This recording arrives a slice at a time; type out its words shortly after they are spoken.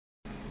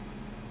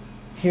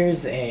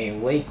Here's a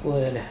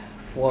Lakewood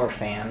floor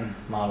fan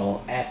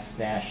model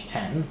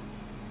S-10.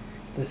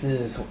 This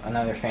is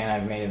another fan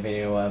I've made a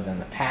video of in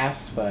the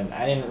past, but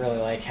I didn't really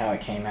like how it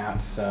came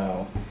out,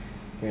 so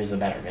here's a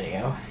better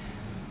video.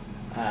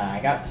 I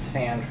got this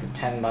fan for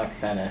 10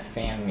 bucks at a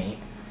fan meet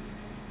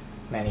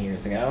many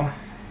years ago,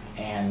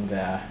 and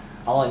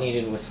all it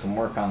needed was some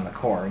work on the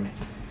cord.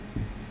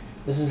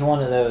 This is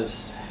one of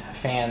those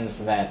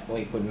fans that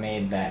Lakewood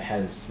made that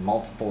has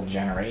multiple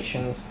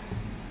generations,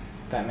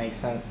 if that makes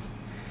sense.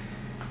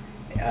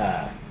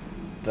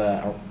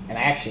 And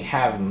I actually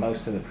have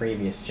most of the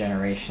previous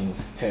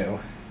generations too.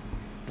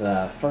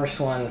 The first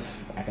ones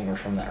I think were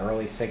from the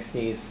early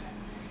 60s,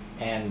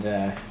 and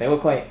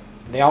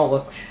they all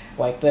look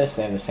like this.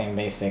 They have the same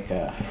basic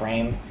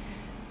frame,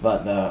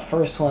 but the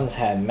first ones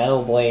had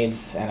metal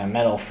blades and a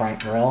metal front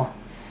grille.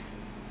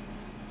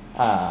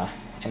 And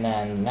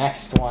then the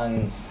next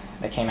ones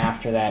that came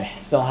after that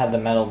still had the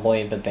metal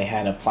blade, but they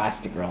had a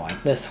plastic grille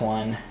like this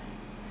one.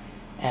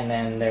 And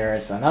then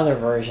there's another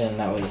version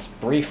that was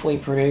briefly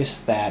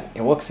produced that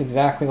it looks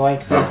exactly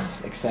like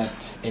this,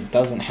 except it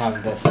doesn't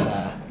have this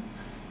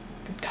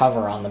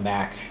cover on the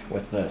back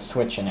with the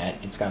switch in it.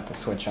 It's got the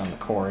switch on the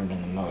cord,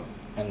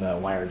 and the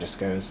wire just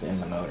goes in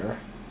the motor.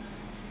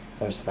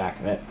 There's the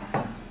back of it.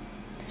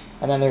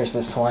 And then there's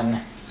this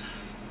one,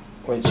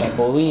 which I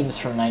believe is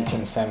from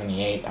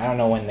 1978. I don't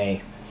know when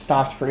they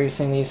stopped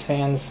producing these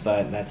fans,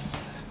 but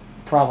that's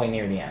probably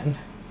near the end.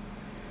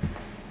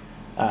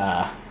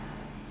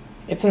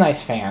 It's a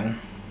nice fan.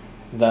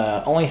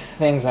 The only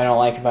things I don't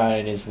like about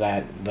it is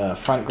that the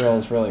front grille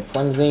is really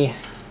flimsy,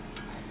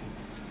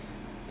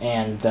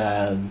 and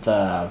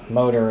the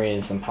motor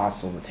is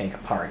impossible to take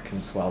apart because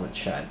it's welded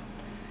shut.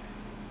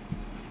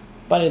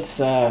 But it's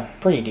a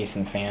pretty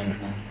decent fan.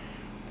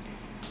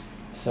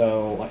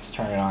 So let's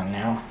turn it on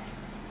now.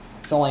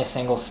 It's only a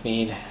single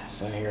speed,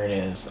 so here it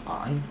is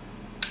on.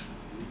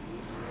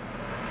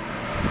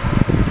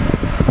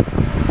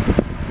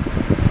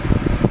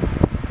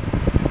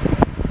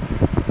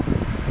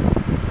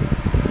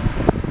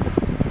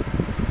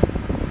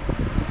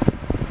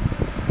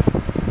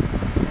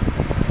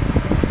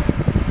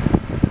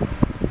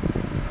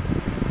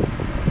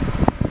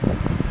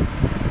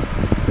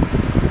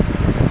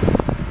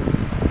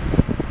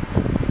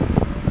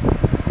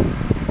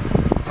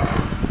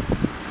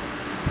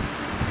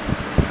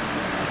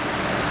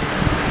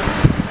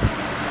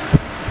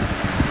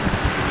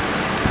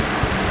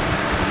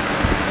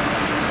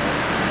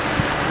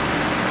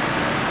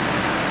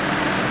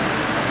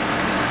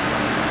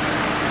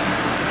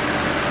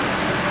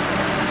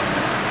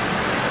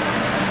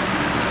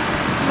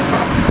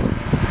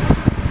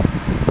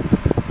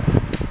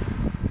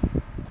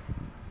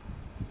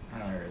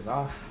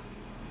 Off.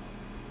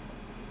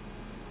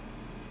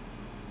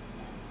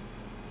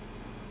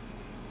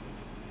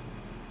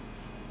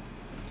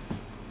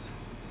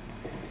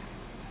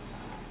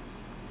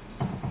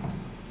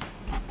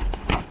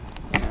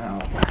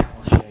 Now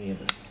I'll show you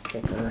the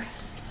sticker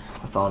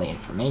with all the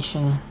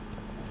information.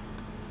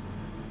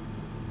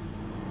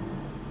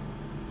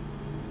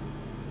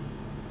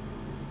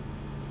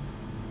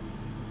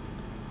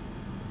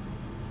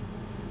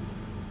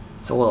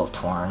 It's a little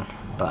torn,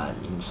 but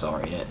you can still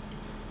read it.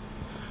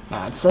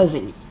 Now it says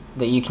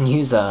that you can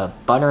use a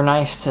butter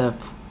knife to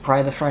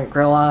pry the front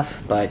grille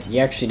off, but you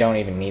actually don't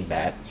even need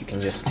that. You can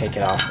just take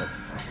it off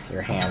with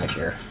your hand if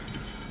you're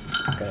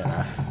good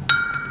enough.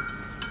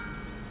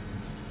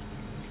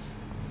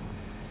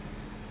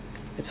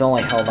 It's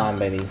only held on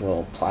by these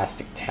little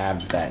plastic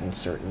tabs that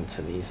insert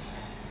into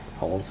these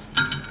holes.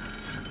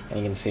 And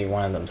you can see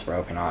one of them's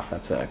broken off.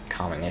 That's a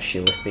common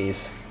issue with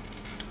these.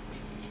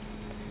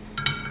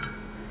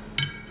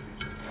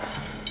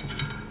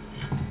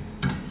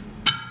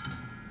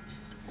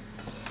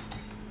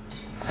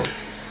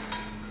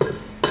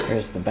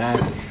 Here's the back.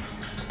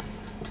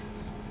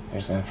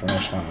 There's the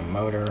information on the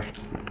motor.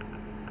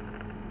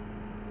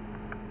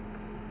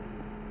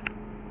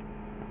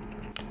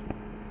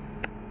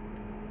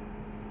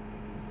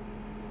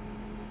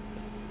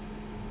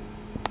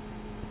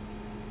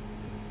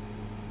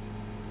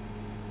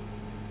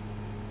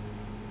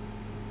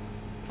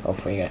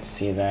 Hopefully you got to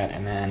see that.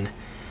 And then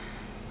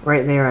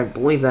right there, I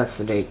believe that's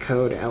the date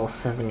code,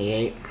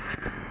 L78.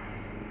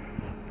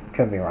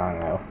 Could be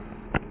wrong though.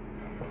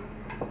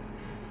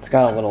 It's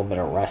got a little bit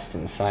of rust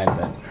inside,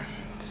 but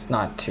it's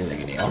not too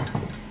big a deal.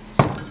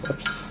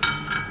 Whoops.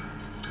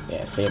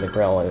 Yeah, see, the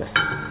grill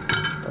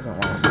doesn't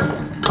want to stay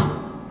in.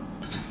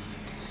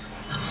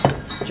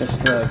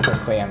 Just really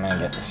quickly, I'm going to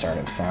get the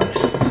startup sound.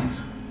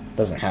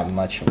 Doesn't have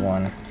much of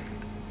one.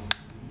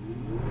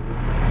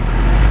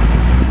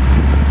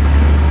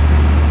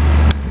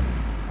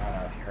 I don't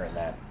know if you heard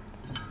that.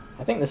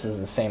 I think this is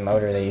the same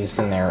motor they used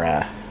in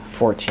their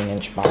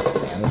 14-inch box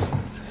fans.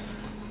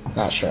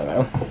 Not sure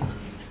though.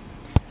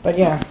 But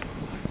yeah,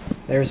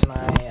 there's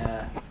my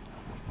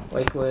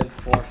Lakewood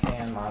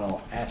 4-fan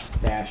model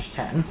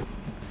S-10.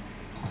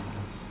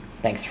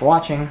 Thanks for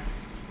watching.